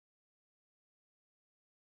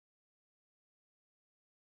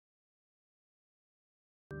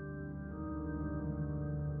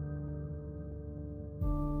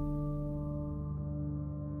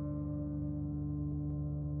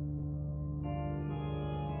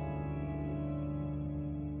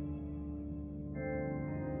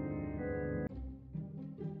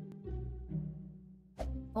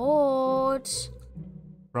bored.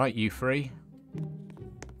 Right, you three.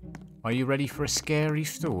 Are you ready for a scary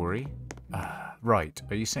story? Right,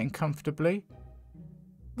 are you sitting comfortably?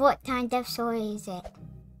 What kind of story is it?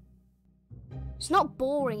 It's not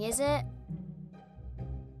boring, is it?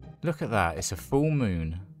 Look at that, it's a full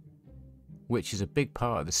moon. Which is a big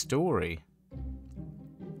part of the story.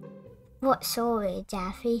 What story,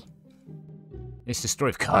 Daffy? It's the story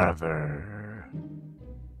of Carver.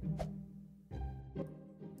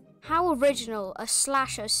 How original, a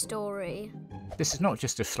slasher story. This is not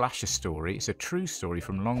just a slasher story, it's a true story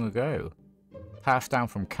from long ago. Passed down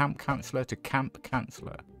from camp counselor to camp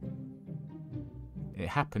counselor. It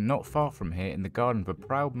happened not far from here in the garden of a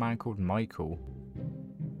proud man called Michael.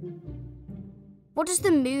 What does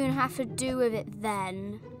the moon have to do with it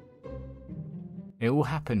then? It all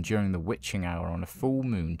happened during the witching hour on a full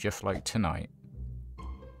moon just like tonight.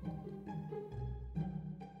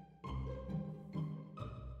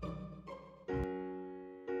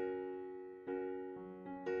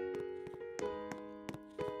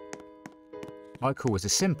 Michael was a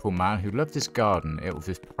simple man who loved his garden. It was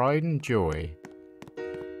his pride and joy.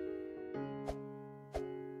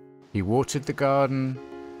 He watered the garden.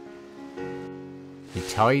 He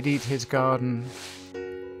tidied his garden.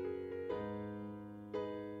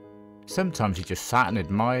 Sometimes he just sat and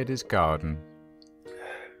admired his garden.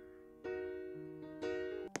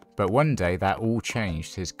 But one day that all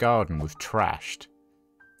changed. His garden was trashed.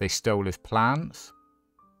 They stole his plants,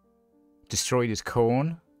 destroyed his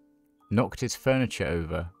corn, knocked his furniture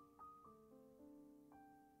over,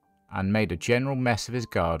 and made a general mess of his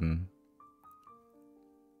garden.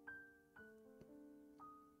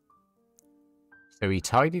 So he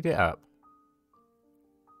tidied it up.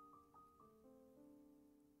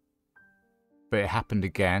 But it happened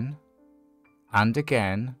again, and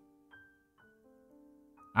again,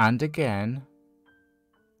 and again,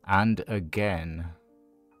 and again.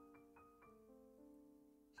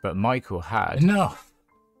 But Michael had enough.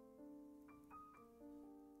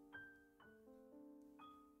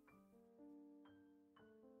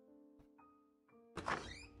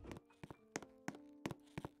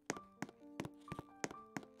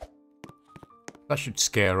 That should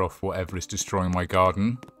scare off whatever is destroying my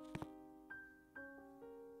garden.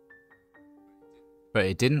 But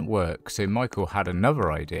it didn't work, so Michael had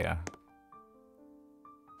another idea.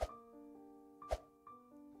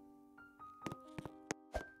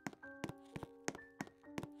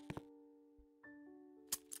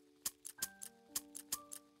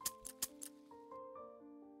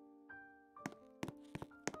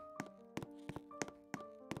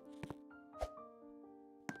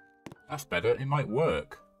 That's better, it might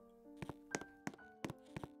work.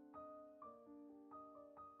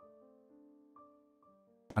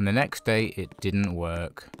 And the next day it didn't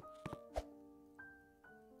work.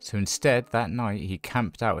 So instead, that night he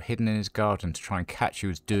camped out hidden in his garden to try and catch who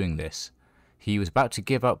was doing this. He was about to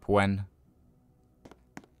give up when...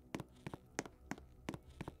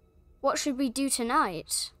 What should we do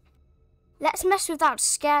tonight? Let's mess with that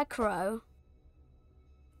scarecrow.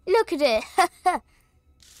 Look at it!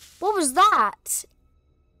 What was that?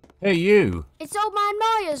 Hey, you! It's Old Man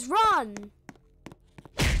Myers, run!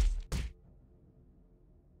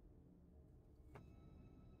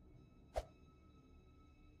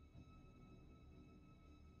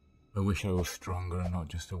 I wish I was stronger and not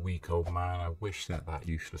just a weak old man. I wish that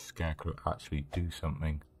useless scarecrow actually do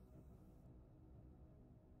something.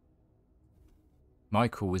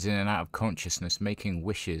 Michael was in and out of consciousness, making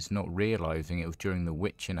wishes, not realising it was during the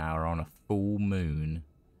witching hour on a full moon.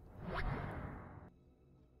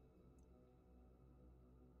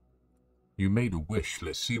 You made a wish,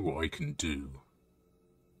 let's see what I can do.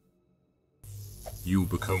 You'll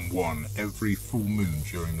become one. Every full moon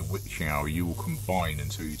during the witching hour you will combine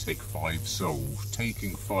until you take 5 souls.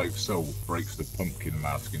 Taking 5 souls breaks the pumpkin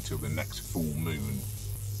mask until the next full moon.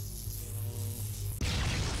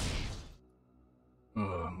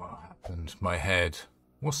 What happened? My head.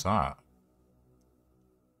 What's that?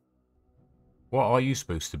 What are you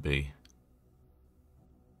supposed to be?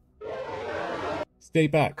 Stay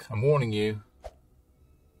back, I'm warning you.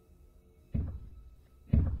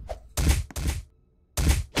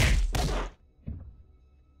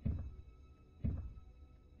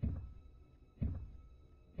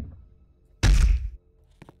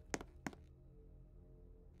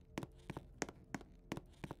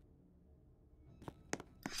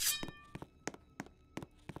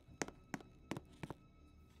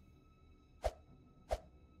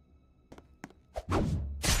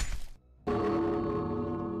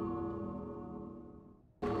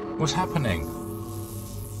 What's happening?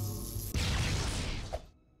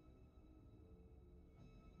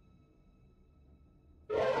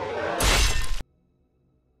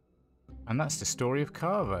 And that's the story of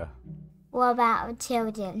Carver. What about the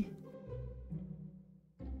children?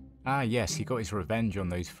 Ah yes, he got his revenge on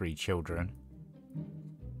those 3 children.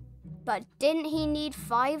 But didn't he need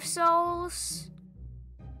 5 souls?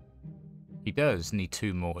 He does need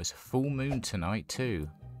 2 more. It's a full moon tonight too.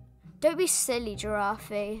 Don't be silly,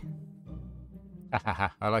 Giraffe.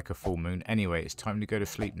 Hahaha, I like a full moon. Anyway, it's time to go to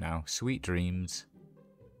sleep now. Sweet dreams.